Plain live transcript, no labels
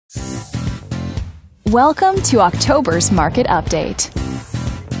Welcome to October's Market Update.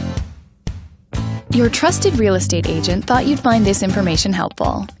 Your trusted real estate agent thought you'd find this information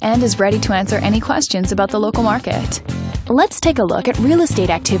helpful and is ready to answer any questions about the local market. Let's take a look at real estate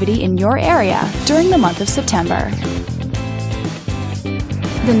activity in your area during the month of September.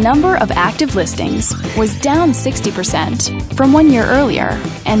 The number of active listings was down 60% from 1 year earlier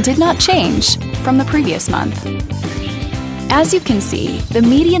and did not change from the previous month. As you can see, the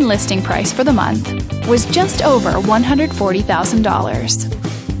median listing price for the month was just over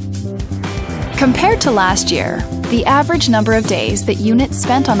 $140,000. Compared to last year, the average number of days that units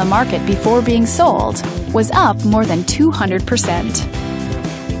spent on the market before being sold was up more than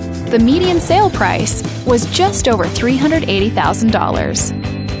 200%. The median sale price was just over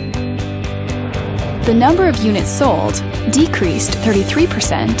 $380,000. The number of units sold decreased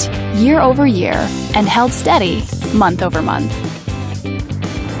 33% year over year and held steady month over month.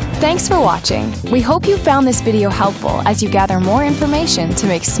 Thanks for watching. We hope you found this video helpful as you gather more information to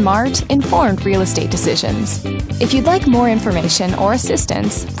make smart, informed real estate decisions. If you'd like more information or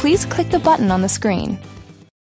assistance, please click the button on the screen.